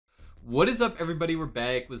What is up, everybody? We're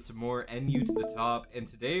back with some more NU to the top, and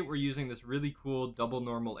today we're using this really cool double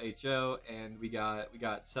normal HO, and we got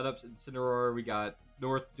setups Incineroar, we got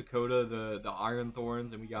North Dakota the Iron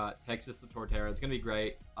Thorns, and we got Texas the Torterra. It's gonna be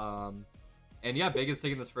great. And yeah, Vega's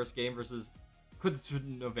taking this first game versus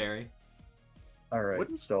Quintanoveri. All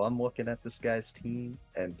right, so I'm looking at this guy's team,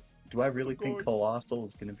 and do I really think Colossal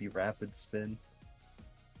is gonna be Rapid Spin?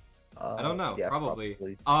 I don't know. Yeah, probably.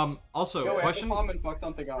 Also, go question. Go and fuck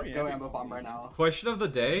something up. Go Ambipom right now. Question of the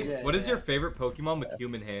day: Yeah, what is your favorite Pokemon with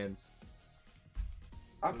human hands?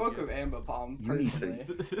 I fuck with Ambipom personally.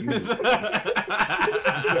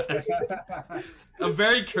 A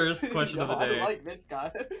very cursed question of the day. I like this guy.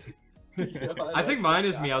 I think mine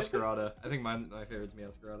is Meowscarada. I think my favorite is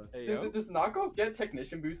Meowscarada. Hey, does knockoff get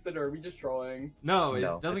technician boosted, or are we just trolling? No,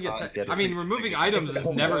 it doesn't get. I mean, removing items is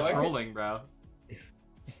never trolling, bro.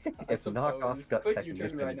 If knockoff's got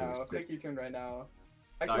technician right now. boosted. Click U-turn right now.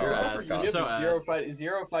 Actually,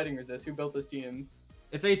 zero fighting resist. Who built this team?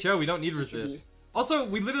 It's HO. We don't need resist. Also,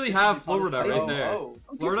 we literally have Florida right there.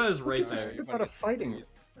 Florida is right there. Who gives a shit about a fighting?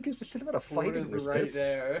 Who gives a shit about a fighting resist? Right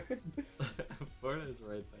there. Florida is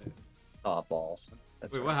right there. Aw, balls.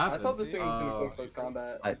 Wait, what happened? I thought this thing was gonna click close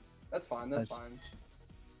combat. That's fine. That's fine.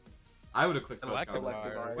 I would have clicked close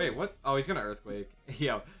combat. Wait, what? Oh, he's gonna earthquake.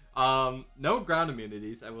 Yo. No ground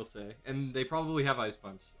immunities, I will say, and they probably have Ice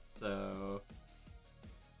Punch. So.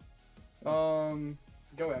 Go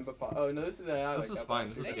Ambipom. Oh no, this is fine.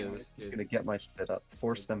 This is good. I'm just gonna get my shit up.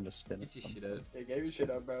 Force them to spin it. Get your shit up. Yeah, get your shit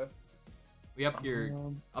up, bro. We up here,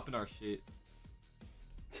 up in our shit.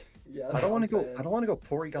 Yeah. I don't want to go. I don't want to go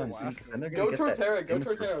Porygon Z because then they're gonna get that Go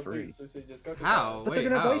Torterra, free. please. Just go Torterra. How? But they're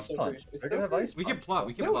gonna have Ice Punch. They're gonna have Ice Punch. We can plot.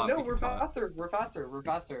 We can plot. No, we're faster. We're faster.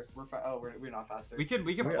 Oh, we're not faster. We can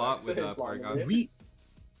plot with Porygon.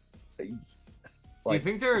 Do you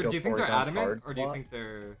think they're adamant, or do you think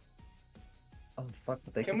they're? Oh fuck!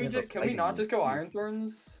 But they can we not just go Iron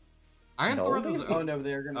Thorns? Iron Thorns is. Oh no,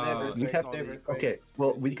 they're gonna. Okay,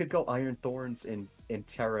 well we could go Iron Thorns in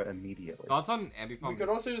Terra immediately. Thoughts on Ambipom? We could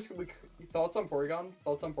also just thoughts on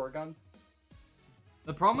Porygon.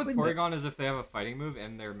 The problem with Porygon is if they have a fighting move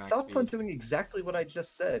and they're max Thoughts on doing exactly what I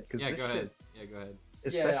just said. Yeah, go ahead. Yeah, go ahead.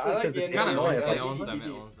 Especially because it kind of owns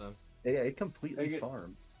them. Yeah, it completely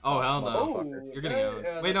farms. Oh hell no! You're gonna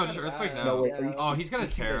go. Wait, no, just Earthquake now. No, wait, oh, he's gonna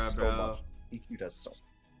Terra, bro. EQ does so.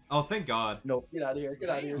 Oh, thank God. Nope. Get out of here. Get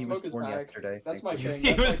out of here. He was born yesterday. That's my king.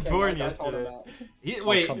 He was born yesterday.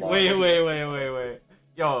 Wait.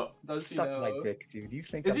 Yo, suck my dick, dude. You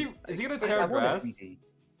think is he gonna Terra grass?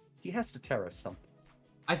 He has to Terra something.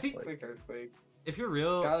 I think. Earthquake. If you're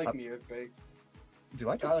real. Guy like me Earthquakes. Do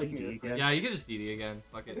I just DD again? Yeah, you can just DD again.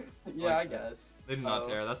 Fuck it. Yeah, I guess. They did not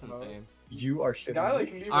Terra. That's insane. You are shitting. Guy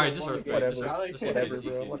like me. Alright, just Earthquake.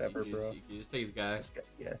 Whatever, bro. Just take his guy.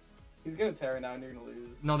 Yeah. He's gonna Terra now and you're gonna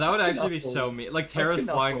lose. No, that would actually be so mean. Like Terra's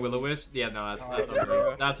flying Will-O-Wisps. Yeah, no, that's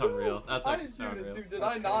unreal. That's unreal. That's actually so unreal. Dude, did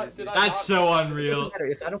I not? That's so unreal. It doesn't matter.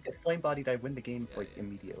 If I don't get flame bodied, I win the game like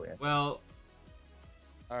immediately. Well.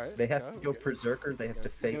 Alright. They have to go Berserker. They have to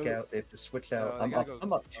fake out. They have to switch out. I'm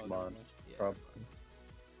up 2 mons. Probably.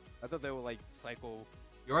 I thought they would like cycle.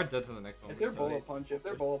 You are dead to the next one. If they're bullet punch,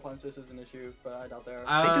 this is an issue, but I doubt they are.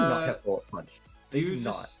 They do not have bullet punch. They do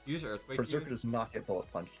not. Use Earthquake. Berserker does not get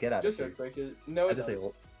bullet punch. Get out of here. Just Earthquake. No, it does.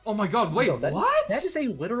 Oh my God! Wait, what? That is a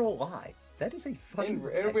literal lie. That is a fucking.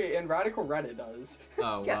 In Radical Red, it does.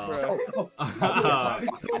 Oh wow.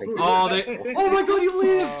 Oh, they. Oh my God! You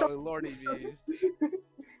lose. Oh, Lordy geez.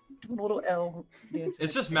 Doing a little L.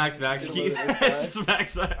 It's just Max Keith. It's just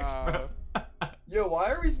Max, bro. Yo,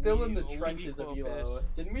 why are we still in the trenches of Elo?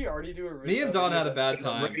 Didn't we already do a? Me and Don had a bad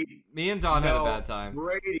time. Me and Don had a bad time.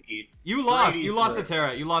 You lost. You lost the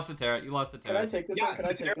Terra. You lost the Terra. Can I take this one? Can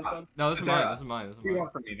I take this one? No, this is mine. This is mine. You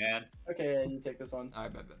want from me, man. Okay, yeah, you take this one.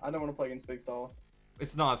 Alright, bet. I don't want to play against Big Stall.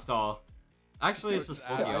 It's not stall. Actually, it's just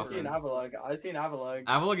Fulky. I see an Avalug.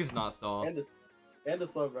 Avalug is not stall. And a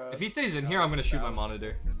slow, bro. If he stays in here, I'm gonna shoot my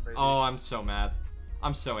monitor. Oh, I'm so mad.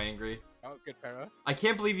 I'm so angry. Oh, good Terra. I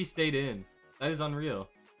can't believe he stayed in. That is unreal.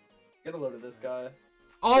 Get a load of this guy.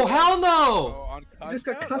 Oh, hell no! You just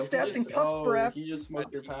got cussed out and cussed, bruh. He just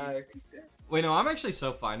smoked your pack. Wait, no, I'm actually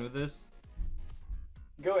so fine with this.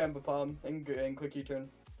 Go Ambipom and click U-turn.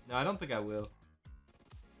 No, I don't think I will.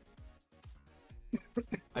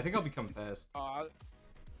 I think I'll become fast. I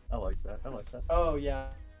like that. Oh, yeah.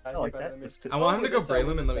 I like that. I want him to go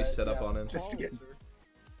Breloom and let me set up on him. Just to get.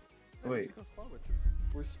 Wait.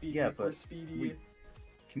 We're speedy. Yeah, but we're speedy.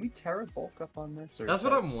 Can we Terra bulk up on this? Or that's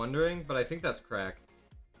what I'm wondering, but I think that's crack.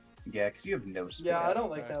 Yeah, because you have no skill. Yeah, I don't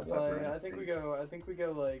like that play. I think we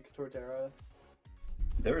go like Torterra.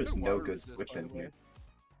 There is no good switch in here.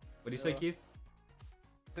 What do you say, Keith?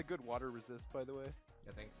 It's a good water resist, by the way.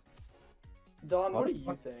 Yeah, thanks. Don, what do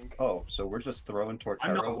you think? Oh, so we're just throwing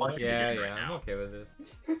I'm not Torterra? watching the Yeah, game yeah, right I'm now. okay with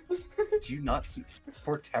this. Do you not see?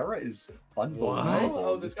 Torterra is unbelievable.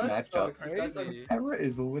 Oh, in this this guy matchup. sucks. This guy sucks. Crazy. Torterra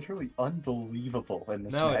is literally unbelievable in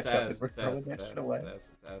this No, matchup, it's ass. and we're It's ass. throwing It's that ass. shit away. It's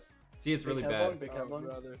ass. It's ass. See, it's really Big bad. headlong, big Oh, headlong.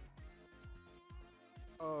 brother.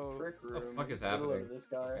 Oh, Trick room. What the fuck is Get a load happening? of This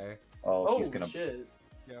guy. Okay. Oh, Oh he's gonna. shit.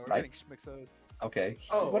 yeah, we're getting schmixed out. Okay.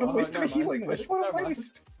 Oh, what a waste of a never mind. healing wish. What a Never mind.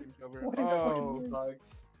 waste. Over. What is Oh, fucking-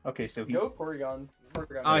 Sucks. Okay, so he's. Go Porygon.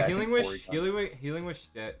 Porygon. Yeah, I Healing think wish, Porygon. healing wish.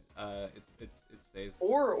 It stays.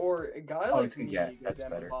 Or a guy Oh, like he's gonna- me yeah, goes that's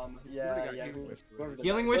Amber better. Bomb. We Yeah, already got yeah. healing wish. Whoever does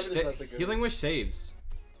Healing that- wish. whoever does that's a good Healing one. wish saves.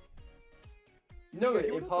 No, Yeah,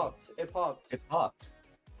 it what popped. It popped. It popped.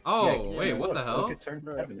 Oh, Yeah, wait, yeah, what look, the hell? Look, it turns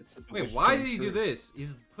Right. 7. It's the Wait, wish why came did he do through. this?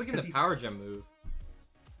 He's clicking the Because power gem move.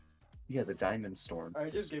 Yeah, the Diamond Storm. I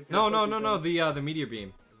just gave. No, no, no, no. The meteor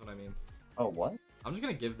beam is what I mean. Oh, what? I'm just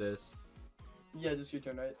gonna give this. Yeah, just your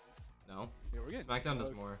turn, right? No, yeah, we're getting SmackDown does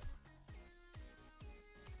smoked. more.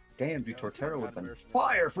 Damn, dude, Yeah, let's Torterra go would have been Madverse.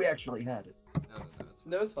 fire if we actually had it. No,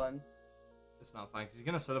 No, it's fine. it's not fine because he's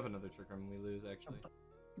gonna set up another trick room and we lose. Actually,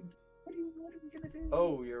 What are we gonna do?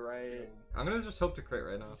 Oh, you're right. I'm gonna just hope to crit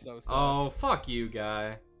right now. This is so sad. Oh, fuck you,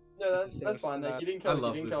 guy. No, This is that's so fine. Like, sad. he didn't I kill.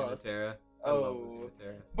 love He losing didn't kill to us. Terra. I love losing Oh. to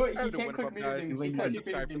Terra. But I he had to can't win click above, meteor guys. beam. You He win can't by click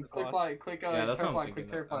meteor 5 beam. for Click the fly. Click Yeah, that's what I'm Terrafly. thinking.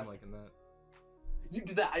 Click Terrafly. I'm liking that. You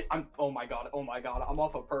do that. I'm. Oh my god. Oh my god. I'm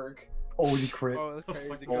off a perk. Holy crit. Oh, that's The crazy.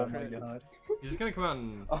 fuck- good Oh my crit. god. He's just gonna come out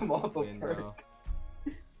and I'm off a win perk. now.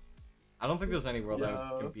 I don't think there's any world I was Yeah.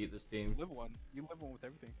 gonna beat this team. You live one. You live one with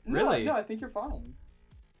everything. Really? No, I think you're fine.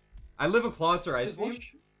 I live a Klotz or Ice Just one Beam.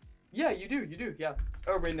 Yeah, you do. You do. Yeah.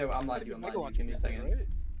 Oh wait, no. I'm lying to you. I'm lying to you. Give me a second. Right?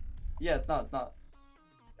 Yeah, it's not. It's not.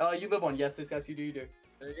 You live on. Yes, yes, yes. You do. You do.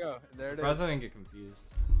 There you go. There it is. Surprised I didn't get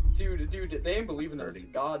confused. Dude, they didn't believe in us. 30.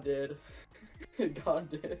 God did. God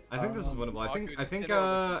did. I think this is winnable. I think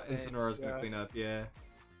Incineroar versus Incineroar is gonna yeah. clean up. Yeah.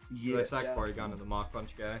 Yeah. I sacked Yeah. Porygon to the Mach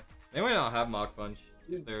Punch guy. They might not have Mach Punch.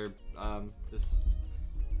 Dude. They're this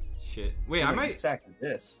shit. Wait, Yeah, I You might. sacked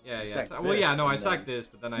this. Yeah, You yeah. sacked Well, yeah. this, No, I and sacked then this,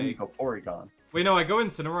 but then you I go Porygon. wait. No, I go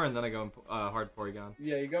Incineroar and then I go hard Porygon.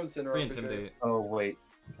 Yeah, you go Incineroar Pretty for sure. intimidate. Oh, wait.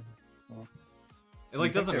 It like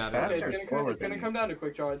You think doesn't they're matter. faster? It's They're gonna, slower it's than gonna you. come down to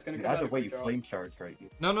quick draw. It's gonna come down Either to way, quick you draw. flame charge, right?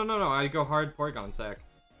 No, no, no, no. I go hard Porygon sack.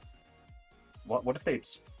 What if they?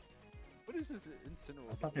 What is this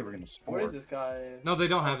Incineroar? I thought they were gonna spore. What is this guy? No, they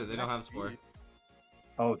don't Oh, have it. it's They don't max have Spore. speed.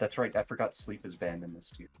 Oh, that's right. I forgot sleep is banned in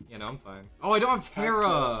this too. Yeah, no, I'm fine. Oh, I don't have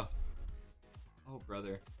Terra. Oh,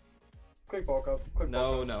 brother. Quick bulk up. Quick bulk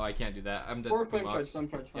No, up. no, I can't do that. I'm dead Or to flame Mox. charge. Flame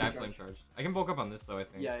charge. Yeah, I flame charge. I can bulk up on this though. I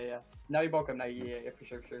think. Yeah, yeah, yeah. Now you bulk up. Now, yeah, for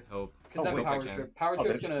sure, for sure. Hope. Because Oh, then wait, power I can. trip. Power Oh,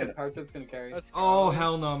 trip's they're gonna. just Power trip's gonna carry. Let's Oh go.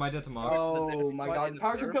 hell no! Am I dead to Mock? Oh my god.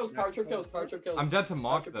 Power trip kills. Power trip kills. Next Power trip kills. I'm dead to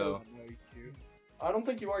Mock trip though. kills. I don't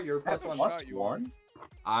think you are. You're a That's plus one. plus shot, you one.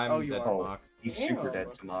 I'm Oh, you dead to are. Mock. He's super Yeah.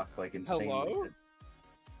 dead to mock, like insane. Hello?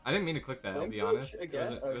 I didn't mean to click that. I'll Flame be charge honest.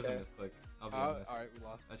 again? It wasn't Okay. his click. I'll be honest. Alright, we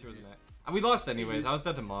lost. That shit wasn't it. We lost anyways. I was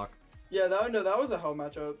dead to Mock. Yeah, that was a hell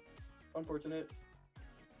matchup. Unfortunate.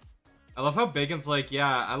 I love how Bacon's like,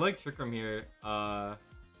 yeah, I like Trick Room here.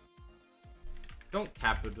 Don't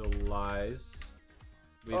capitalize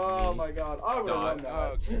with Oh me. my god, I would have won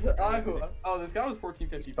Dog. that. Oh, this guy was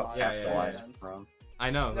 1455. Yeah, yeah, That makes yeah. sense. Bro. I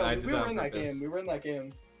know. No, I we did that were on in that purpose. game. We were in that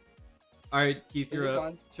game. All right, Keith, Is you're this up.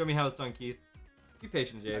 fine? Show me how it's done, Keith. Be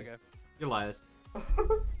patient, Jade. Okay. You're last.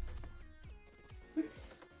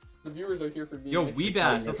 The viewers are here for me. Yo,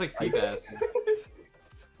 Weebass. That's like Feebass.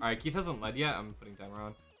 All right, Keith hasn't led yet. I'm putting timer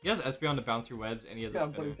on. He has Espeon to bounce through webs, and he has Yeah, a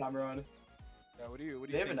I'm putting spinner. timer on. Yeah, what do you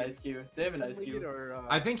They have a think? nice queue. They have a nice queue.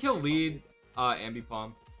 I think he'll lead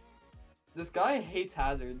Ambipom. This guy hates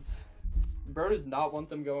hazards. Bro does not want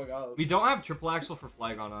them going up. We don't have triple axle for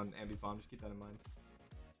Flagon on Ambipom. Just keep that in mind.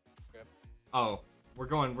 Okay. Oh, we're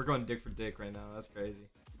going dick for dick right now. That's crazy.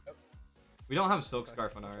 Yep. We don't have Silk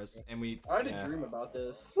Scarf on ours, and we. I had yeah. a dream about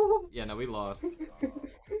this. Yeah, no, we lost.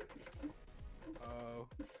 Oh.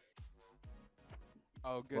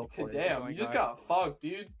 Oh, good. Well played. Damn, Oh you my just God. got fucked,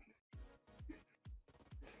 dude.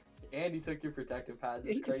 And he took your protective pads.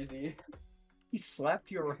 It's He just- crazy. He slapped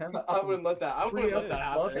you around. I wouldn't let that. I wouldn't let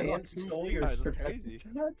that Blood happen. and stole your That's protective crazy.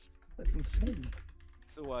 pads. That's insane.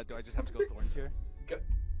 So, do I just have to go Thorns here?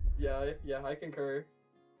 Yeah, I concur.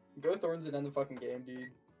 Go Thorns and end the fucking game,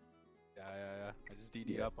 dude. Yeah. I just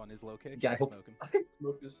DD up on his low kick. Yeah, I and hope- smoke him.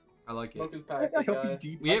 Smoke his, I like it. smoke his I pack, hope guy.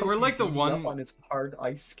 We're like the DD one- up on his hard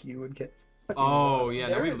ice cue and gets. Oh yeah,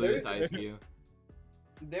 no, we They're- lose to they're- Ice Cube.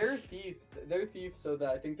 They're thief so that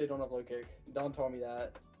I think they don't have low kick. Don told me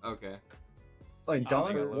that. Okay. Oh, and I got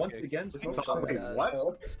Don low once kick. again. Wait,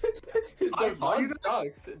 What? Dude, Don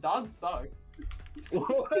sucks. Don sucks.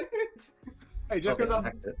 What? Hey, just Okay, because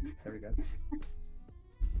sacked it. There we go.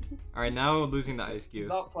 All right, now losing to Ice He's Cube.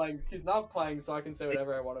 not playing. He's not playing, so I can say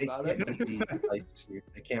whatever I want They about can't it. DD Ice Cube.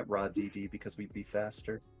 They can't raw DD because we'd be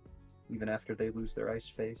faster, even after they lose their ice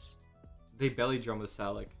face. They belly drum with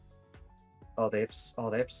Salik. Oh, they have.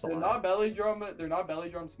 They're Select. not belly drum. They're not belly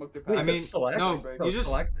drum. Smoke their Wait, pack. I mean, Select. no, No, you just-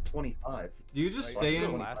 Select at 25. Do you just Like, stay it's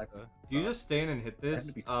in? the last, Do you just stay in and hit had this?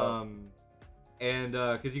 to be slow. And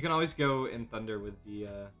because you can always go in Thunder with the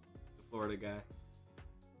Florida guy.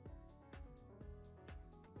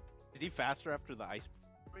 Is he faster after the ice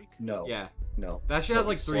break? No. Yeah, No. that shit No, has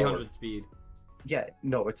like he's 300 slower. speed. Yeah.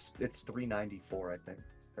 No. It's 394, I think,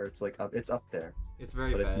 or it's like up. It's up there, It's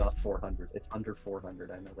very but fast. it's not 400. It's under 400.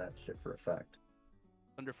 I know that shit for a fact.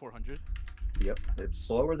 Under 400? Yep. It's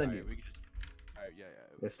slower than Alright, you. we can just... Alright, yeah.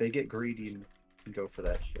 If they get greedy and go for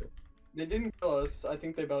that shit. They didn't kill us. I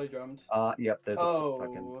think they belly drummed. Yep. They're the Oh.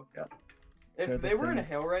 fucking. Yeah. They're If the they were in thing.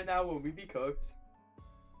 hail right now, would we be cooked?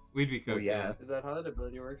 We'd be cooked. Oh, yeah. Yeah. Is that how that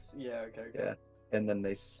ability works? Yeah. Okay. Yeah. And then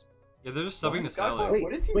they. Yeah, they're just subbing to Skyfall- Salik. Wait,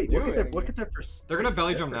 what is he Look at their doing? They're gonna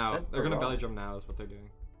belly their drum now. percent They're gonna per belly roll. drum now. Is what they're doing.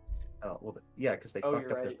 Oh well, yeah, because they Oh, fucked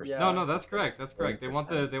you're up their right, percent. yeah. No, that's correct. That's correct. They want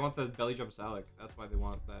the 1%. belly drum Salik. That's why they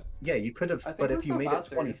want that. Yeah, you could have, I think but we're if you still made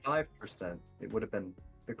faster. it 25%, it would have been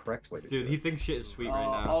the correct way to Dude, do he it. thinks shit is sweet right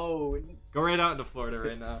now. Oh, Go right out into Florida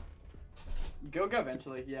right now. go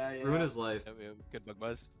eventually. Yeah. Ruin his life. Yeah, we have good bug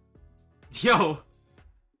buzz. Yo.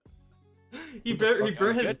 He What the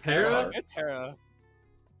burnt fuck? his Good Terra. Terra. Good Terra.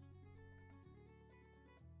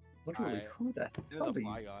 Literally, Alright. who the There's hell a do you?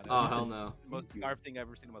 fly on it. Oh hell no. Most scarf thing I've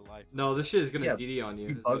ever seen in my life. No, this shit is gonna Yeah, DD on you.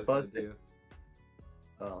 you is what bug it's gonna buzzed it. do.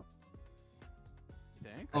 Oh,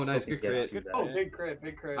 You think? Oh, I still nice, think good you have crit. to do Oh, that. big crit,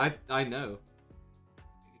 big crit. I know.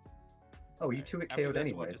 Oh, you two get After KO'd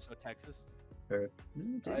this, what, anyways. just go Texas? Or,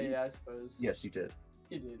 did you? Yeah, I suppose. Yes, you did.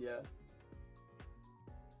 He did. Yeah.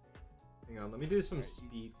 Hang on, let me do some Alright,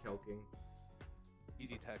 speed calking.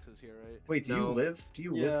 Easy Texas here, right? Wait, do No. you live? Do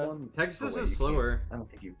you Yeah. live one? Texas Oh, wait, is you slower. can't. I don't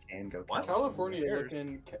think you can go. What? California. California Weird.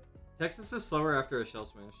 looking. Texas is slower after a shell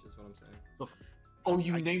smash, is what I'm saying. Oh,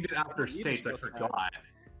 you named it I after need states. to I go back. forgot.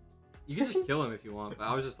 You can just kill him if you want, but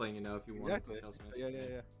I was just letting you know if you want Exactly. to shell smash.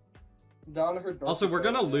 Yeah. Down heard. North Also, we're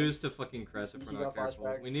Dakota, gonna yeah. lose to fucking Crest if He we're not got careful.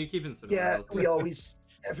 flashbacks. We need to keep Incineroar Yeah, healthy. we always.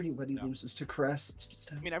 Everybody No. loses to Crest. It's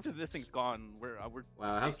just. I mean, after this thing's gone, we're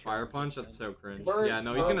Wow, it has pretty Fire sure Punch? we're That's so cringe. Bird, Yeah,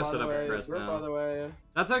 no, he's Bird, gonna by set the up way, a Crest Bird, by now. the way.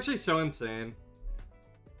 That's actually so insane.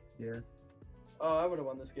 Yeah. Oh, I would have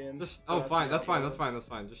won this game. Just But oh I fine, still that's fine, got that's it. fine, that's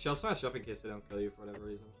fine. Just shell smash up in case they don't kill you for whatever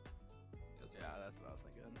reason. Yeah, that's what I was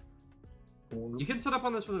thinking. You can set up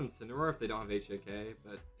on this with Incineroar if they don't have HJK,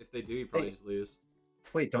 but if they do, you probably Hey. just lose.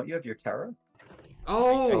 Wait, don't you have your Terra?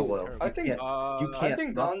 Oh! Oh well. I you think- can't- you I can't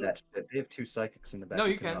think pop Don- that shit. They have two psychics in the back. No,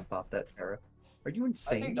 you cannot can. pop that Terra. Are you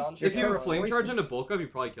insane? Don should If you Terra flame poison. charge into bulk up, you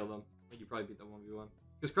probably kill them. Like you probably beat them 1v1.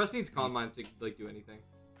 Because Crest needs Calm Mind to like do anything.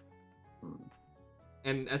 Hmm.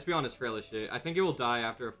 And Espeon is frail as shit. I think it will die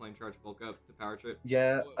after a flame charge bulk up to power trip.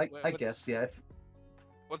 Yeah, Wha- I what's- guess. Yeah.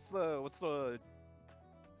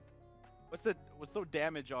 What's the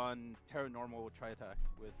damage on Terra Normal Tri Attack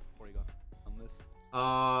with Porygon on this?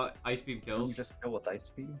 Ice Beam Can kills. you just kill with Ice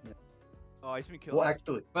Beam? Yeah. Oh, Ice Beam kills. Well,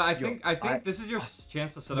 actually, But I Yo, think this is your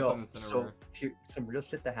chance to set up an Incineroar. so here, some real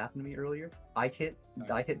shit that happened to me earlier. I hit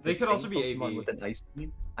They this could also same be Pokemon AV. with an Ice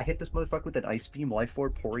Beam. I hit this motherfucker with an Ice Beam Life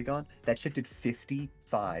Orb Porygon. That shit did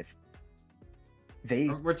 55. We're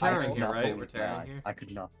I Terraing could here, not right? believe We're my Terraing eyes. here? I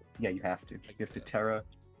could not. Yeah, you have to. You have to Yeah.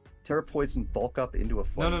 Terra Poison bulk up into a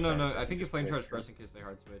flame. No. charge. I think you Just flame make charge sure. first in case they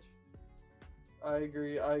hard switch. I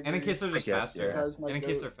agree. And in case they're just guess, faster. yeah. Guys might And in go-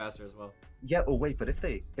 case they're faster as well. Yeah. Oh wait, but if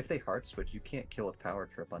they hard switch, you can't kill with Power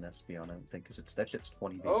Trip on Espeon. I don't think because that shit's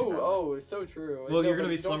 20 basic armor. Oh, it's so true. Well, No, you're but gonna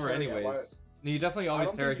be you don't slower Terra yet, anyways. why- No, you definitely always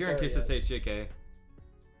don't Terra think you here in case Terra it's HJK.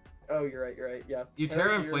 Oh, you're right. Yeah. You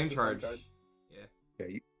Terra and here flame is a charge. Yeah,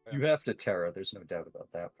 you have to Terra. There's no doubt about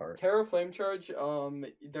that part. Terra flame charge.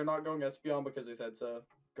 They're not going Espeon because they said so.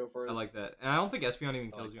 Go for it. I like that. And I don't think Espeon even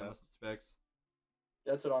I kills like you that. unless it specs.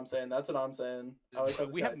 That's what I'm saying. I like how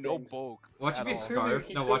this We guy have no thinks. bulk. Watch it at be all. Scarf.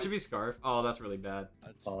 He No, could- watch it be Scarf. Oh, that's really bad.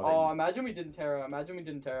 That's Oh, Oh, imagine we didn't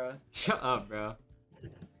Terra. Shut up, bro. Can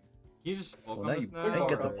you just bulk Well, on now this you, now? now you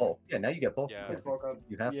get the or- bulk. Yeah, now you get bulk. Yeah. Yeah, Quick bulk up.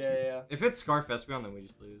 you have yeah, to. yeah. If it's Scarf Espeon, then we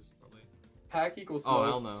just lose, probably. Pack equals. Oh,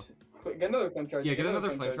 hell smoked. no. Quick, get another flame charge. Yeah, get another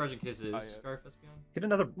flame charge in case it is Oh, yeah. Scarf Espeon. Get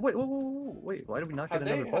another. Wait, why do we not get Have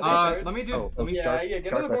they- another have bulk? they tried? Let me do. Oh, let me. Yeah, Scarf- get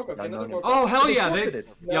Scarf another bulk up, Espeon, get another no, bulk no. up. Oh hell They yeah! They. forfeited.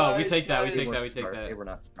 Yo, we Nice, take that. We nice. take that. They We take weren't that. They were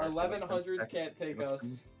not Scarf. 1100s can't take It must've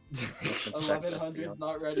us. been- it must've been Scarf 1100s Espeon.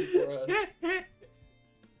 not ready for us.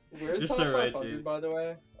 Where's You're top so right, 500, G. by the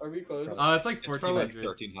way? Are we close? It's like It's probably like 1400.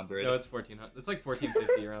 1300. No, it's 1400. It's like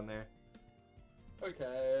 1450 around there.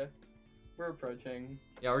 Okay. We're approaching.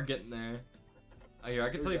 Yeah, we're getting there. Oh, here, I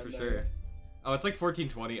can We're tell you for getting sure. there. Oh, it's like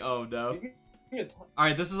 1420. Oh, no. Speaking of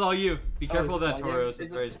Alright, this is all you. Be careful of this that is my game? Tauros. Is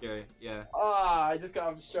It's this- very scary. Yeah.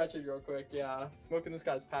 I'm stretching real quick, yeah. Smoking this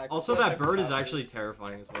guy's pack. Also, Let's that check bird the is actually packers.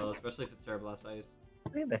 terrifying as well, especially if it's Cereblast Ice.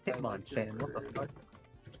 Man, the I like Hitmon your fan, what the bird. fuck?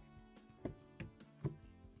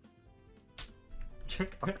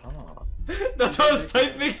 Ah. That's what I was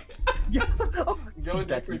typing! Yeah. Oh, Go dick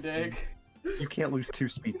that's for insane. dick. You can't lose 2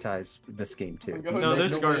 speed ties this game too. I'm going No, dick.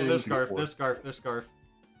 there's no Scarf, way there's to Scarf, do there's Scarf, there's Scarf.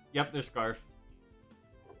 Yep, there's Scarf.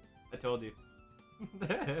 I told you.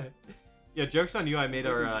 Yeah, joke's on you, I made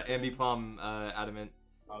our Ambipom adamant.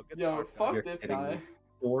 Oh, good Yo, start, fuck You're this kidding guy. me.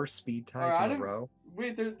 4 speed ties Alright, I in a don't- row.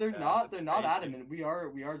 Wait, they're Yeah, not that's not crazy. adamant. We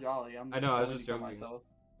are jolly. I know, I was totally just kill joking. myself.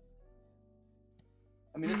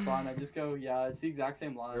 I mean, it's fine. I just go, yeah, it's the exact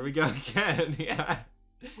same line. Here we go again, yeah.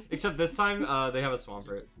 Except this time, they have a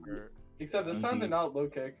Swampert. Except this time they're not low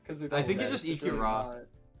kick because they're. I think you double just kick, it's EQ raw. not.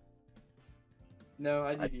 No,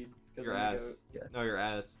 I DD'd because Your I'm ass. the goat. No, your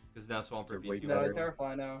ass. Because now Swampert You're beats way you. No, I better.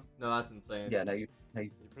 terrify now. No, that's insane. Yeah, now you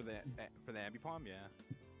For the Ambipom, yeah.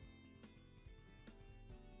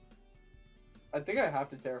 I think I have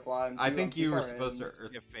to terrify him. I too, think I'm too you were far supposed to in.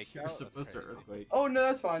 Earth. You fake You're out? That's supposed to crazy. Earthquake. Oh no,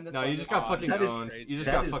 that's fine. That's No, fine, you that's just got fine. fucking That is owned. crazy. You just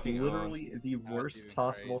that got is fucking owned. literally the That's worst even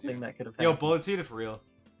possible crazy. thing that could have Yo, happened. Bullet Seed for real.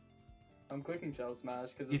 I'm clicking shell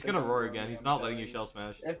smash because He's gonna roar again. He's not letting you shell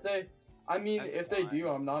smash. If they, I mean, That's if they fine. do,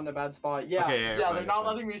 I'm not in a bad spot. Yeah, Okay, yeah, you're fine, they're you're not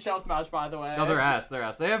fine. letting me shell smash. By the way. No, they're ass. They're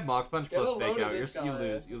ass. They have Mach Punch Get plus a load Fake of Out. this You guy.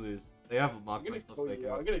 lose. You lose. They have I'm Mach gonna Punch plus kill Fake you.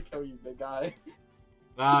 I'm Out. gonna kill you, big guy.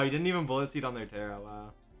 Wow, you didn't even Bullet Seed on their Terra.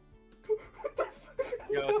 Wow. What the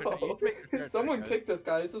Yo, fuck? you need to make your turn, Someone guys. kick this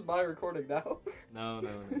guy. This is my recording now. No.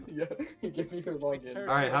 Yeah, give me your login. turn.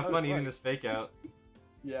 Alright, have That fun was eating fun. this Fake Out.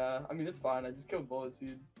 Yeah, I mean it's fine. I just killed Bullet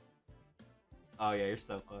Seed. Oh, yeah, you're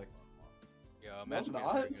so fucked. Yo, No, imagine I'm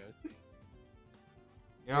getting not. three goes.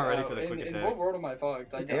 You're not ready for the quick in attack. what world am I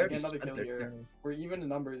fucked? I They get already another spent kill their here. turn. We're even in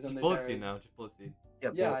numbers and Just they Bullet carried. Seed now. Just Bullet Seed. Yeah,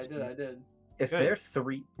 Bullet I Seed. did. If Good. they're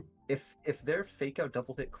 3, if they're fake out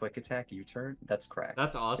double hit quick attack U-turn, that's cracked.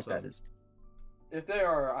 That's If awesome. that is. If they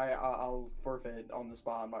are, I'll forfeit on the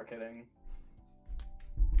spot. I'm not kidding.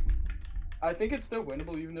 I think it's still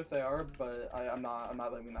winnable even if they are, but I'm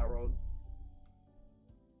not leaving that world.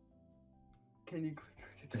 Can you click?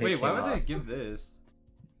 They Wait, why came would they off. give this?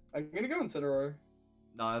 I'm gonna go Incineroar.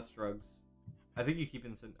 No, that's drugs. I think you keep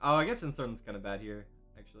Incin. Oh, I guess Incineroar's kind of bad here,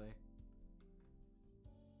 actually.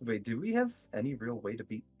 Wait, do we have any real way to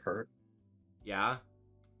beat Pert? Yeah.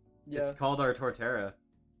 Yeah. It's called our Torterra.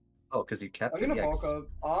 Oh, because you kept I'm it. gonna Yeah, bulk up.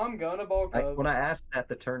 I'm gonna bulk up. when I asked that,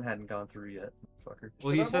 the turn hadn't gone through yet. Fucker.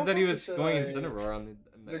 Well, Should he I said that he bulk up or was should going I- Incineroar on the.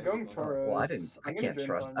 They're going Ambipom. Tauros. Well, I didn't. I I'm gonna can't Drain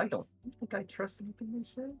trust. Punch. I don't think I trust anything they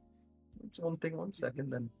say. It's one thing 1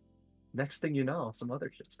 second, then next thing you know, some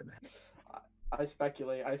other shit's gonna happen. I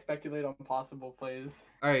speculate. I speculate on possible plays.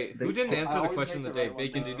 All right, who They- didn't I answer the always question of make the the day? right one,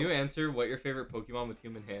 Bacon, though. did you answer what your favorite Pokemon with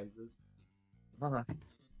human hands is?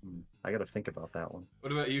 I gotta think about that one.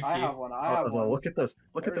 What about you, I have Keith? one. Oh, I have no, one. look at those!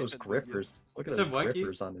 Look at already those said Lugia. grippers! Look at You those said what, Keith?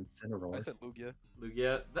 grippers on I Incineroar. said Lugia.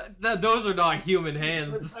 Lugia? Those are not human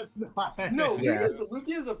hands. No, Yeah.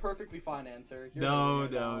 Lugia is a perfectly fine answer. You're No,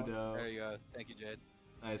 right no, now. no. There you go. Thank you, Jade.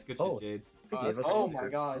 Nice, good Oh. shit, Jade. They Oh, gave that's us Oh a my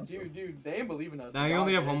grip. god, dude, they ain't believe in us. Now you God,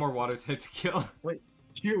 only have dude. one more water type to kill.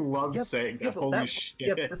 You love Yeah, saying yeah, that. but Holy that- shit.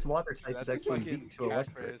 Yeah, but this water type That's is actually fucking weak to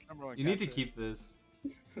electric. catchphrase, #1 You need to catchphrase. keep this.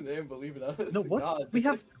 They ain't believe in us. No, what? God. We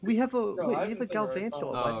have a wait, I we have a haven't said where it's Galvantula.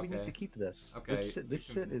 on. Why Oh, do we need okay. to keep this? Okay, This you shit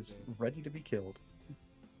can is keep it. ready to be killed.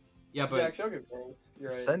 Yeah, Yeah, but actually, I'll give Rose. You're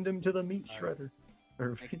right. Send him to the meat Alright. shredder.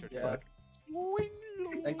 Or Thank you, Yeah. fuck.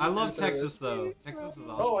 Thank I you love for Texas service. though. Texas is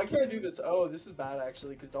awesome. Oh, I can't do this. Oh, this is bad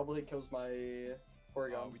actually, because double hit kills my Oh,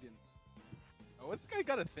 Porygon. we didn't. Oh, what's this guy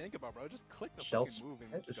gotta think about, bro? Just click the Shell fucking move and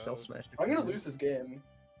Yeah, let's just go. shell smash. I'm gonna lose this game.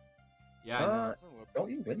 Yeah, I know. Don't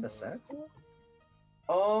you win the set?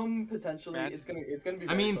 Potentially, Match it's gonna be. I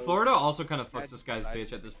very mean, close. Florida also kind of Yeah, fucks this guy's I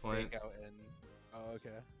bitch at this point. fake out and... Oh, okay.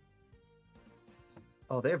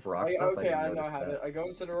 Oh, they have rocks up. Okay, I didn't know I notice have that. it. I go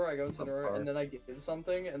Incineroar, I go It's not Incineroar, far. and then I give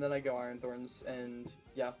something, and then I go Iron Thorns, and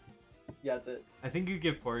yeah, that's it. I think you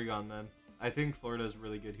give Porygon then. I think Florida is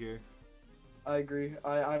really good here. I agree.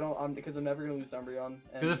 I don't. because I'm never gonna lose Umbreon.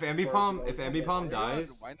 Because if Ambipom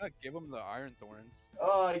dies, Why not give him the Iron Thorns?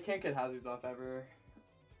 Oh, I can't get hazards off ever.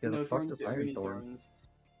 Yeah, the no fuck thorns. does do we Iron need Thorn? thorns.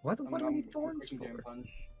 What do we need thorns freaking Jam for? Punch.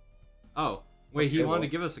 oh wait, he Okay, wanted well-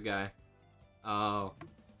 to give us a guy. Oh,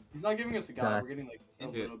 He's not giving us a guide. We're getting like a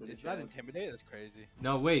little bit. Is that intimidate? That's crazy.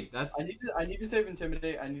 No, wait, that's. I need to save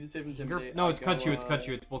intimidate. I need to save intimidate. No, it's cut you. It's cut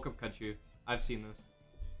you. It's bulk up cut you. I've seen this.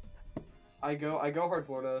 I go hard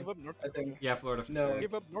Florida. I think. Yeah, Florida. No.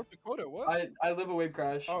 Give up North Dakota. What? I live a wave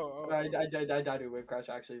crash. I died to a wave crash.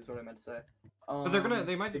 Actually, is what I meant to say. But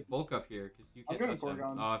they might just bulk up here because you can't touch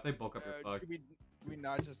them. Oh, if they bulk up, you're fucked. We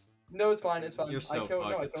not just. No, it's fine. It's fine. You're so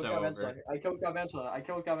fucked. It's so over. I killed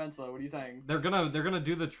Galvantula. What are you saying? They're gonna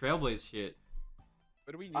do the Trailblaze shit.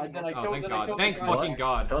 What do we need? Thank God. Thank fucking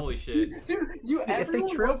God. Holy shit. Dude,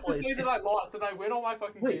 everyone loves to say that I lost and I win all my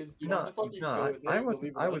fucking games. Dude. No, I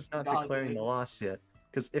was not declaring the loss yet.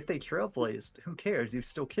 Because if they Trailblazed, who cares? You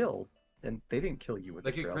still killed. And they didn't kill you with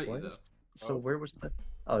the Trailblaze. So where was the...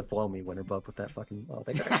 Oh, blow me, Winterbub, with that fucking... Oh,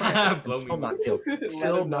 they got still not killed.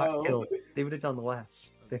 Still not killed. They would have done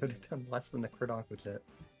less. They would have done less than the Crit with it.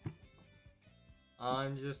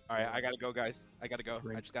 I'm just... Alright, I gotta go, guys. I gotta go.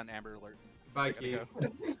 I just got an Amber alert. Bye, Keith.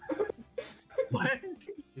 What?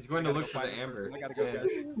 He's going to look for the Amber. I gotta go, guys.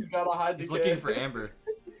 He's gotta hide the kid. He's looking for Amber.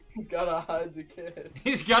 He's gotta hide the kid.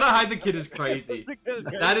 He's gotta hide the kid is crazy.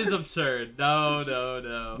 That is absurd.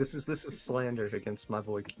 No. This is slander against my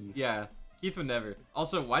boy Keith. Yeah, Keith would never.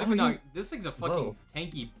 Also, why did we not? This thing's a fucking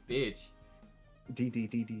tanky bitch.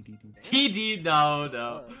 TD.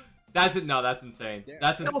 No. That's it. No, that's insane.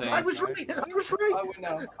 That's insane. No, I was right. I would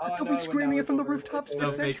know. They'll be screaming it from the rooftops for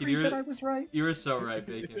centuries that I was right. You were so right,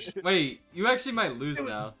 Bacon. Wait, you actually might lose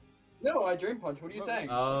now. No, I dream punch. What are you saying?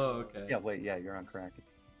 Oh, okay. Yeah, wait, yeah, you're on crack.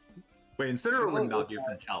 Wait, Incineroar would not be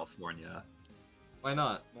from California. Why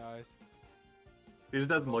not? Nice. He just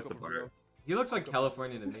doesn't look the part. He looks like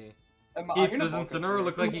California to me. Keith, does Incineroar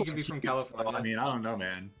look like he could be from California? I mean, I don't know,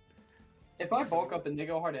 man. If I bulk up and they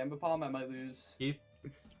go hard Ambipom, I might lose. Keith?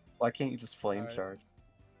 Why can't you just flame charge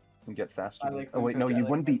and get faster? I like oh wait, no, I you like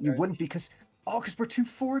wouldn't be. flame You charge. wouldn't because because we're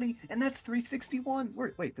 240 and that's 361.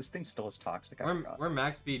 Wait, this thing still is toxic. We're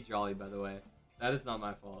max speed jolly, by the way. That is not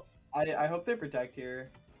my fault. I hope they protect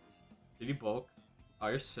here. Did you bulk? Oh,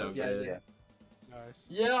 you're so Yeah, good. yeah. Nice.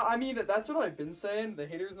 Yeah, I mean that's what I've been saying. The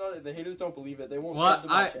haters don't believe it. They won't What? sub to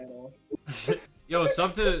my channel. Yo,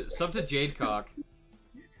 sub to Jadecock.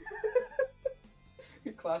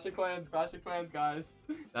 Clash of Clans, guys.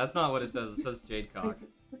 That's not what it says. It says Jadecock.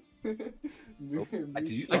 I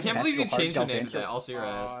I can't believe you changed your name to that. I'll see your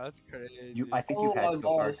ass. Oh, that's crazy. I think you had to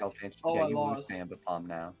go hard lost. Galvantula. Oh, Yeah, I you lose lost. to Ambipom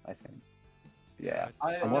now. I think. Yeah.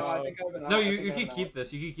 I think I've been No, out. I you think I've can been keep out.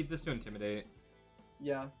 this. You can keep this to intimidate.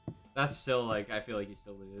 Yeah. That's still like I feel like you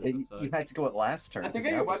still lose. You had to go at last turn. I think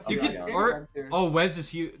 'cause I that get was webs You here. could- I get or- webs here. Oh, Webs is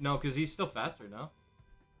huge. No, because he's still faster. No.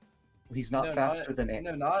 He's not faster than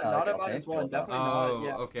No, not at -1. Galvantula. Definitely Oh, not.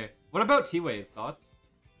 Yeah. okay. What about T-Wave? Thoughts?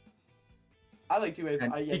 I like two wave.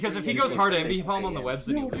 Because if he T-Wave goes is hard basically Ambipom on the yeah. Webs,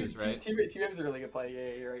 then you lose, right? T-Wave's a really good play.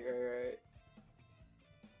 Yeah, you're right.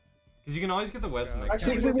 Because you can always get the Webs Yeah. next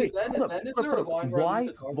Actually, time. Wait, then hold up, is hold there a up. line where I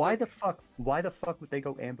lose to Why Toxic? the fuck would they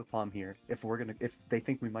go Ambipom here if they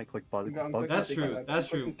think we might click bug? I'm That's clicking true. sticky That's web.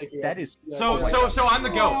 true. I'm clicking sticky That web. is Yeah, So I'm the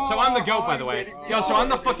goat. So I'm the goat, by the way. Yo, so I'm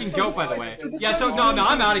the fucking goat, by the way. Yeah. So no,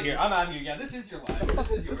 I'm out of here. I'm out of here. Yeah, this is your life.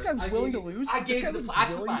 This guy was willing to lose. I gave you the play. I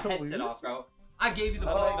took my headset off, bro. I gave you the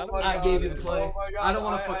play. I gave you the play. I don't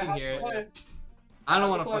want to fucking hear it. I don't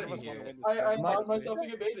want to fucking hear it. I allowed myself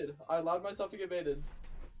to get baited.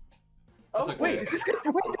 That's Oh, okay. Wait, this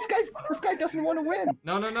guy doesn't want to win.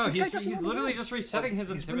 No. This guy He's doesn't wanna literally win. just resetting his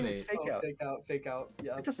He's really intimidate. fake out. Fake out.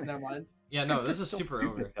 Yeah, It doesn't- never mind. Yeah, This no, guy's this is still super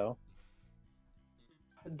stupid, over. though.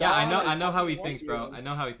 Yeah, I Dom, know how he want thinks, you. bro. I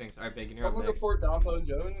know how he thinks. All right, Bacon, you're up Someone next. report Dombone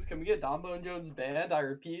Jones. Can we get Dombone Jones banned? I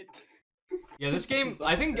repeat. Yeah, this game.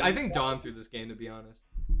 I think Dawn threw this game, to be honest.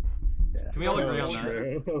 Yeah. Can we all agree on that?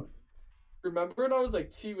 True. Remember when I was like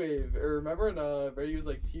T-Wave, or remember when Brady was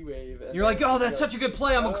like T-Wave? You're like, oh, that's such a good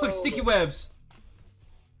play. I'm gonna click sticky webs.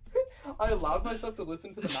 I allowed myself to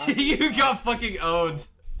listen to the master. You got fucking owned.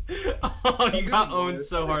 Oh, you got owned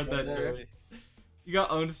so hard that turn. You got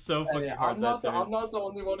owned so fucking hard that turn. I'm not the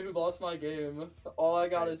only one who lost my game. All I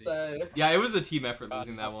gotta say. Yeah, it was a team effort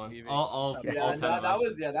losing that one. All 10 of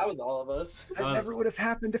us. That was all of us. That never would have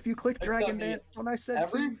happened if you clicked Except Dragon me. Dance when I said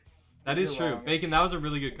Every two. That is You're true. wrong. Bacon, that was a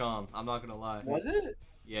really good calm. I'm not gonna lie. Was it?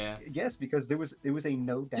 Yeah. Yes, because there was a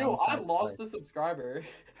no downside. Yo, I lost a subscriber.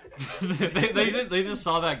 they just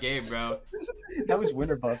saw that game, bro. That was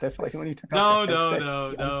Winterbub. That's why when he took No. off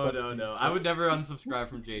the headset, I would never unsubscribe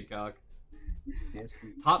from Jadecock. Yes,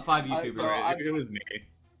 Top 5 bro, YouTubers. If it was me.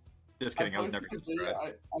 Just kidding, I was never gonna subscribe.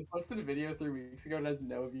 I posted a video 3 weeks ago and it has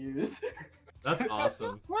no views. That's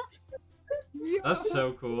awesome. That's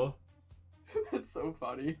so cool. That's so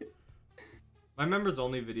funny. My members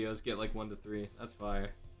only videos get like 1 to 3. That's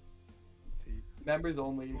fire. Members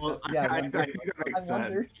only. Well, Yeah, I think that makes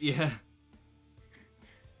sense. Yeah.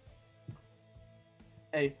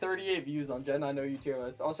 Hey, 38 views on Gen. I know you tier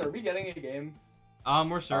list. Also, are we getting a game?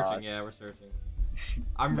 We're searching. Yeah, we're searching.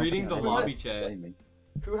 I'm reading the lobby chat.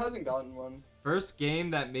 Who hasn't gotten one? First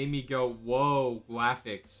game that made me go, whoa,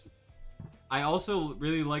 graphics. I also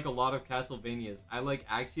really like a lot of Castlevanias. I like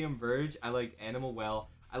Axiom Verge, I like Animal Well,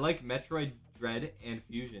 I like Metroid Dread and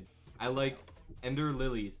Fusion. I like Ender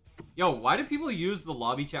Lilies. Yo, why do people use the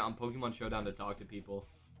lobby chat on Pokemon Showdown to talk to people?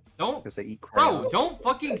 Don't, because they eat bro, don't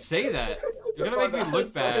fucking say that. You're gonna make me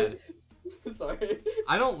look bad. Sorry.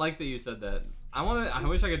 I don't like that you said that. I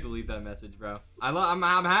wish I could delete that message, bro. I'm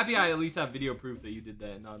happy I at least have video proof that you did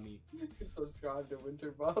that, not me. Subscribe to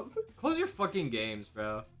Winterbub. Close your fucking games,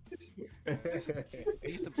 bro.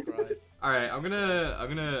 Please subscribe. All right, I'm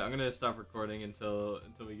gonna stop recording until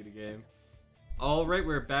we get a game. All right,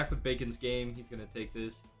 we're back with Bacon's game. He's gonna take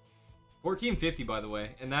this. 1450, by the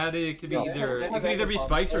way, and that it could be either be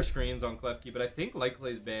spikes or screens on Klefki, but I think Light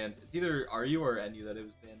Clay's banned. It's either RU or NU that it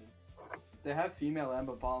was banned in. They have female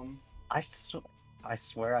Amba Bomb. I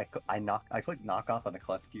swear I clicked knock off on a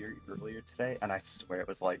Klefki earlier today, and I swear it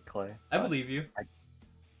was Light Clay. I believe you.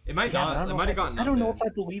 It might not. It might have gotten. I don't know if I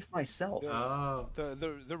believe myself. Oh. The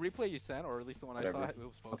replay you sent, or at least the one I saw, it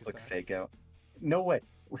was I'll focused. click fake out. No way.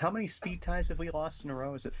 How many speed ties have we lost in a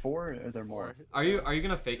row? Is it 4 or are there more? Are you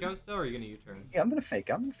gonna fake out still, or are you gonna U-turn? Yeah, I'm gonna fake.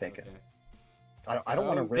 Okay. I don't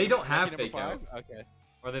want to. They don't have fake out. Okay.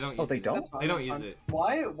 Or they don't. Oh, they don't. They don't use it.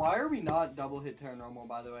 Why are we not double hit Terra Normal,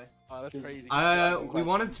 by the way? Oh, that's crazy. We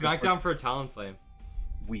wanted SmackDown for a Talonflame.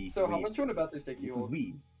 So how much would a better stick you hold?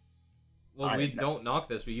 Well, we don't knock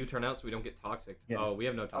this. We U-turn out so we don't get toxic. Yeah. Oh, we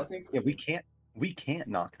have no toxic. Yeah, we can't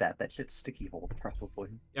knock that. That shit's sticky hold probably.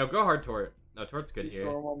 Yeah, go hard Tort. No, Tort's good here.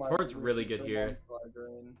 Tort's really good here.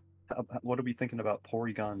 What are we thinking about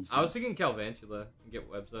Porygon Z? I was thinking Calvantula and get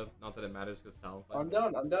webs up. Not that it matters because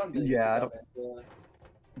Talonflame. I'm down. Yeah,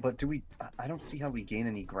 but do we? I don't see how we gain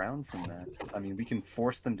any ground from that. I mean, we can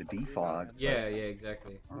force them to defog. Yeah,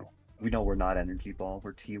 exactly. We know we're not Energy Ball.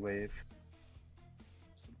 We're T-Wave.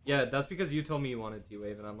 Yeah, that's because you told me you wanted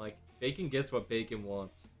T-Wave, and I'm like, Bacon gets what Bacon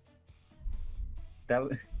wants. That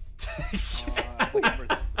was... number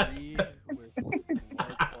 3 with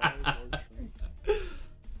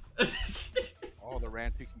all the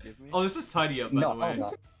rant you can give me. Oh, this is Tidy Up, by the way.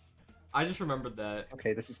 No. I just remembered that.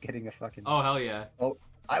 Okay, this is getting a fucking... Oh, hell yeah. Oh,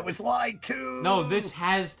 I was lied to! No, this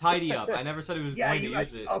has Tidy Up. I never said it was going to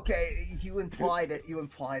use it. Okay, you implied it.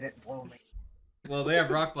 Blow me. Well, they have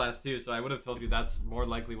Rock Blast too, so I would have told you that's more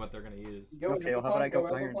likely what they're gonna use. Okay, well, how about I go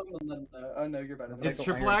Iron? Oh no, you're better. It's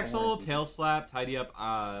Triple Axle, Tail Slap, Tidy Up,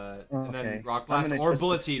 and then Rock Blast, or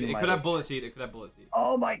Bullet Seed. It could have Bullet Seed.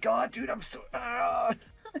 Oh my god, dude, I'm so... I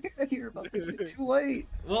hear about this shit too late.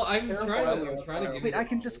 Well, I'm trying to get... Wait, I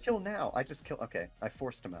can just kill now. Okay, I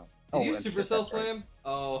forced him out. Did you Supercell Slam? Right.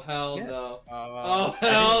 Oh, hell yes. No. Oh,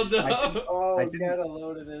 hell no. Oh, get a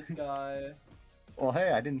load of this guy. Well,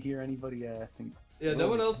 hey, I didn't hear anybody. Yeah, no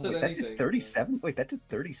one else said anything. That did 37. Wait, that did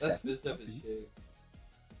 37. That's Fizz as shit.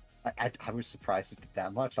 I was surprised it did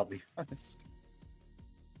that much. I'll be honest.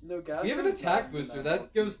 No, we have an attack booster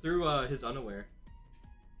that goes through his unaware.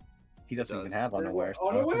 He doesn't even have unaware. So.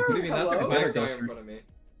 Unaware? What do you mean? That's a Quagsire in front of me.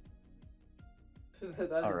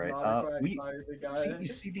 All right. You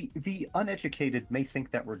see, the uneducated may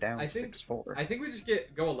think that we're down 6-4. I think we just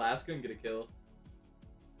go Alaska and get a kill.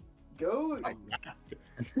 Go. Alaska.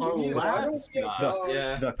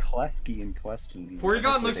 Yeah. The Klefki in question.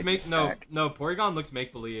 Porygon looks Porygon looks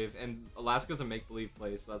make believe, and Alaska's a make believe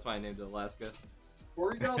place, so that's why I named it Alaska.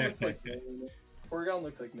 Porygon looks like main. Porygon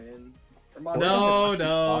looks like main. No.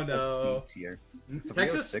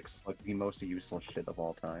 Texas 6 is like the most useless shit of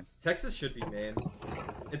all time. Texas should be main.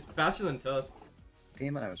 It's faster than Tusk.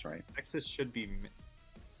 Damn it, I was right. Texas should be.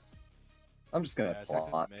 I'm just gonna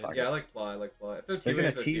plot. Yeah, I like Ply. If they're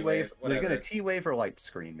gonna T-Wave. They're gonna T-Wave or light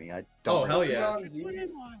screen me. I don't. Oh hell yeah!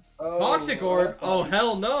 Toxic Orb. Oh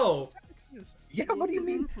hell no! Yeah, what do you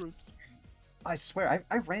mean? I swear,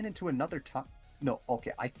 I ran into another No,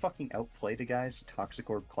 okay, I fucking outplayed a guy's Toxic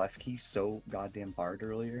Orb Klefki so goddamn hard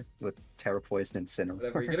earlier with Terra Poison Incineroar.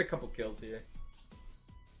 Whatever, you get a couple kills here.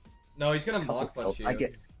 No, he's gonna mock punch you.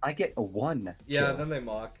 I get a 1. Yeah, kill, then they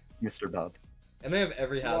mock. Mr. Bub. And they have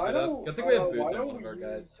every hazard up. Good thing we have boots on one of our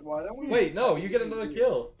guys. Why don't we Wait, no, you get another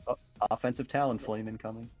kill. Offensive Talonflame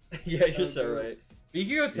incoming. Yeah, you're so right. But you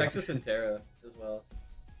can go Texas and Terra as well.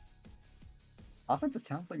 Offensive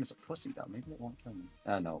Talonflame is a pussy though. Maybe it won't kill me.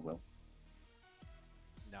 No, it will.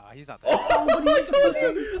 No, he's not that. Oh, but he's a pussy.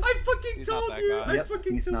 I fucking told you. I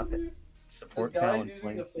fucking told you. Support talent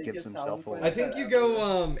gives himself away. I think you go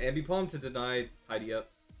Ambipalm to deny tidy up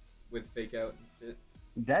with fake out and shit.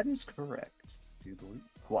 That is correct, dude.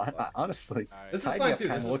 Well, honestly, this is fine too.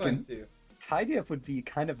 This is fine too. Tidy up would be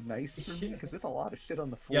kind of nice for me because there's a lot of shit on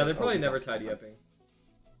the floor. Yeah, they're probably never tidy upping.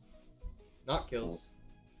 Not kills.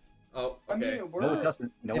 Oh, okay. I mean, no, it doesn't.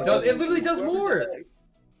 No, it does. It literally does more.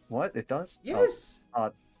 What? It does? Yes.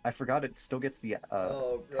 I forgot it still gets the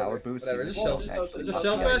power boost. Whatever. Just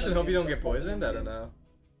shell smash and hope you don't get poisoned. I don't know.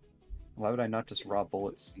 Why would I not just raw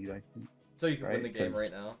bullet seed? I think. So you can win the game right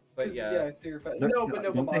now. But yeah. Yeah, so you're no,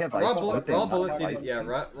 they have raw bullet seed. Yeah,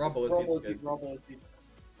 raw bullet seed is good. Raw bullet seed.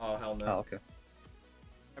 Oh hell no. Oh okay.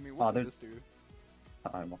 I mean, what does this do?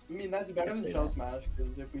 I mean, that's better than shell smash,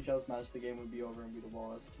 because if we shell smash, the game would be over and we'd have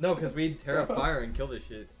lost. No, because we'd Terra Fire and kill this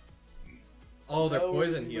shit. Oh, they're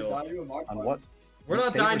poison heal. On what? We're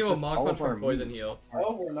not dying to a Mach Punch from poison heal.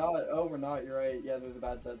 Oh, we're not. Oh, we're not. You're right. Yeah, they're the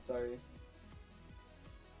bad set. Sorry.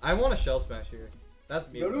 I want a shell smash here. That's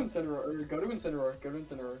me. Go to Incineroar. Go to Incineroar. Go to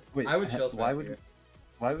Incineroar. Wait, I would shell smash here.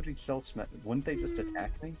 Why would we shell smash? Wouldn't they just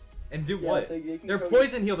attack me? And do what? They're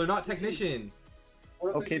poison heal. They're not technician.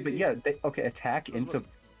 Okay, but yeah, attack into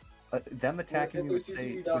them attacking you would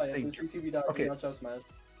say okay.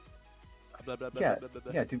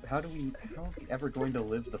 Yeah, dude. How are we ever going to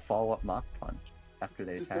live the follow-up Mach Punch after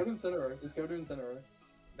they attack? Just go to Incineroar. Just go to Incineroar.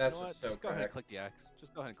 That's just so go ahead and click the X.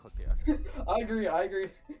 Just go ahead and click the X. I agree.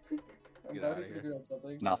 I'm Get glad out we of figured out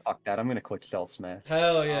something. Nah, fuck that. I'm gonna click shell smash.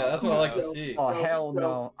 Hell yeah, that's what I like to see. Oh hell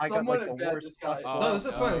no! I got like the worst possible. No, this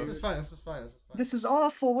is fine. This is fine. This is fine. This is fine. This is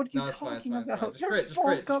awful. What are you talking about? Just crit. Just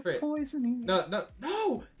crit. Just crit. Poisoning. No!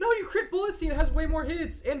 You crit bullet seed. It has way more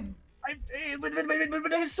hits and. But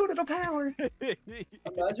it has so little power.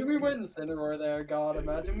 Imagine we went Incineroar there. God,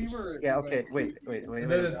 imagine we were. Yeah. Okay. Wait. And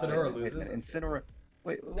then Incineroar loses. Incineroar.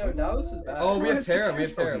 Wait. No, now this is bad. Oh, we have Terra. We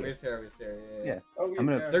have Terra. Yeah. Oh,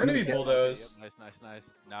 they're gonna be bulldoze. Nice.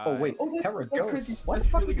 Oh wait, Terra goes. Why the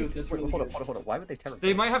fuck would they? Hold on. Why would they Terra?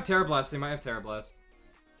 They might have Terra Blast.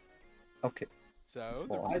 Okay. So.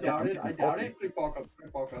 I doubt it. Quick bulk up.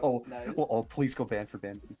 Oh, nice. Oh, please go ban for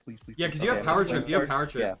ban. Please. Yeah, because you have power trip. Yeah.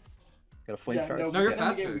 Got a flame charge. No, you're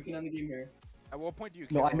faster. We can end the game here. At what point do you?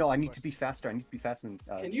 No, I know. I need to be faster. Can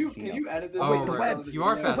you edit this? Oh, wait, the webs. You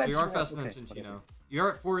are fast. You are faster than Cinchino. You're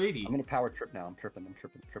at 480. I'm gonna power trip now. I'm tripping.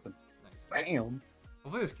 Nice. Bam.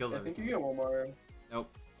 Hopefully this kills everything. I think you get one more.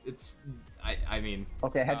 Nope. It's. I mean.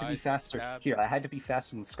 Okay, I had to be faster. Here, I had to be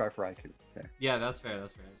faster than Scarf Raikou. There. Yeah, that's fair.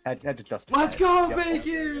 Had to justify. Let's go,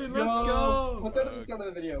 Bacon! Let's go! Put that at the start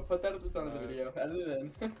of the video. Edit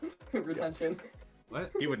it in. Retention. What?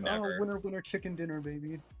 He would never. Oh, winner, chicken dinner,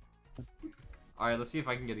 baby. Alright, let's see if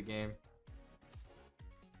I can get a game.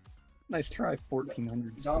 Nice try,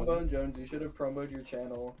 1400. John Bone Jones, you should have promoted your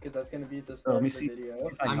channel, because that's going to be at the start of the video.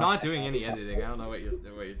 I'm not doing any editing. I don't know what you're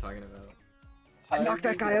talking about. I knocked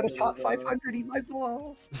that guy out of top 500, eat my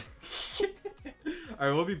balls.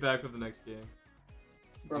 Alright, we'll be back with the next game.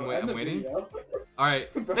 Bro, I'm waiting. Alright,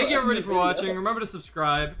 thank you everybody for watching. Remember to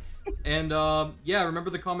subscribe. And yeah,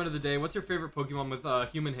 remember the comment of the day. What's your favorite Pokemon with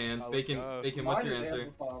human hands? Bacon, what's your answer?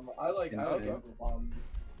 I like Ambipalm.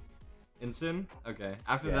 Incin? Okay.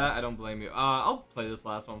 After that, I don't blame you. I'll play this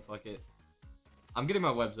last one. Fuck it. I'm getting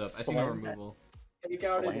my webs up. I see no removal.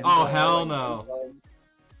 Oh hell no!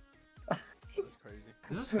 This is crazy.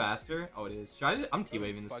 Is this faster? Oh, it is. Should I just? I'm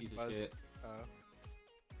T-waving this piece of shit.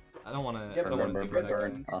 I don't want to. I don't want to do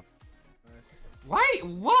burn. Why?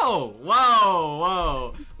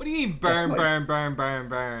 Whoa! What do you mean burn?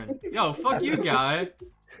 Yo, fuck you, guy.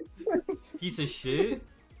 Piece of shit.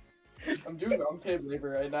 I'm doing unpaid labor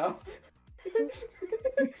right now.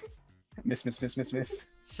 Miss.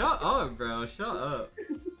 Shut up, bro. Shut up.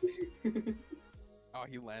 Oh,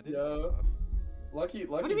 he landed? Yo. Lucky.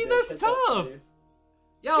 What do you mean that's tough?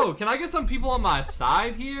 Yo, can I get some people on my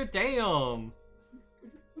side here? Damn.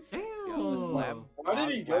 Why did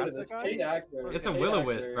he go to this paid actor? It's a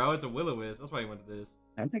Will-O-Wisp, bro. It's a Will-O-Wisp. That's why he went to this.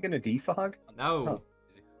 I'm thinking a Defog. No. Huh.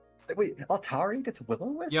 Wait, Altari gets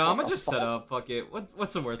Will-O-Wisp? Yeah, I'm gonna just set up. Fuck it.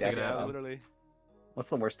 What's the worst that could happen? Literally. What's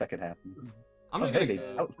the worst that could happen? I'm just gonna. You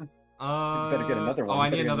better get another one. Oh, I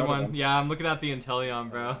need another one. Yeah, I'm looking at the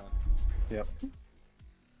Inteleon, bro. Yep.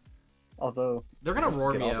 Although they're gonna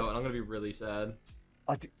roar me out, and I'm gonna be really sad.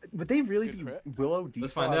 Would they really be Willow Defog?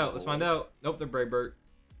 Let's find out. Nope, they're Brave Bird.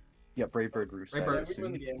 Yeah, Brave Bird Roost. We win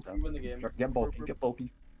the game. We win the game. Get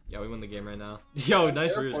bulky. Yeah, we win the game right now. Yo,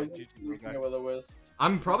 nice roost.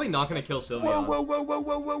 I'm probably not gonna kill Sylveon.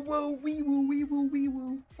 Whoa, wee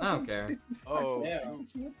woo. I don't care. Oh. Yeah.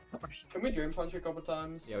 Can we Drain Punch a couple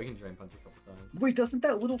times? Yeah, we can Drain Punch a couple times. Wait, doesn't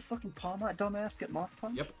that little fucking Palmot dumbass get Mach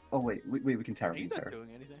Punch? Yep. Oh wait, we can Terra. He's not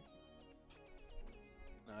doing anything.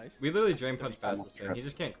 Nice. We literally drain punch past this thing. He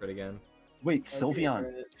just can't crit again. Wait,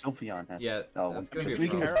 Sylveon has. Yeah. Oh, that's gonna be so we a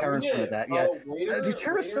can just problem. Terra in front of that. Yeah. Raider, Dude,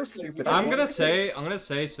 Terra's so stupid. I'm gonna say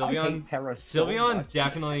Sylveon. Terra so Sylveon much.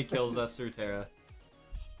 definitely kills us through Terra.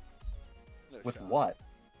 No With shot. what?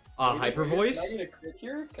 Hyper Voice. Can I get a crit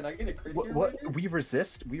here? Can I get a crit here? What? Raider? We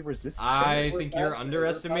resist. We resist. I We're think you're faster,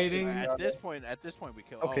 underestimating. we're At this point, we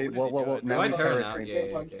kill. Okay, oh, what well, is he now doing? Why we Terra Terra now? Cream. Yeah,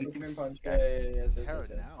 Twin punch, okay. twin punch. Yeah. Yes. Terra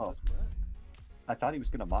now. Oh. That's what? I thought he was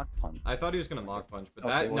gonna mock punch. I thought he was gonna Mach Punch, but Okay,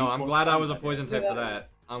 that well, no. he I'm won't glad I find was a that. poison type for that.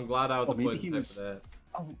 I'm glad I was Oh, a maybe poison he type was- for that.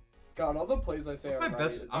 Oh, God, all the plays I say What's are my right.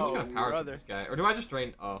 best? It's I'm just all gonna power weird. shoot this guy, or do I just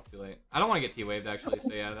drain? Oh, too late. I don't want to get T-waved actually.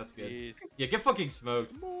 So yeah, that's good. Jeez. Yeah, get fucking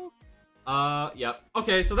smoked. Yep.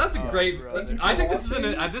 Okay, so that's a Oh, great. brother. I think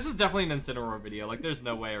this is definitely an Incineroar video. Like, there's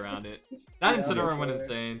no way around it. That Yeah, Incineroar that's went right.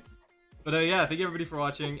 insane. But yeah, thank you everybody for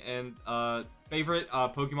watching. And favorite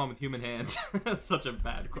Pokemon with human hands. That's such a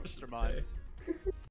bad question. Mine. to say.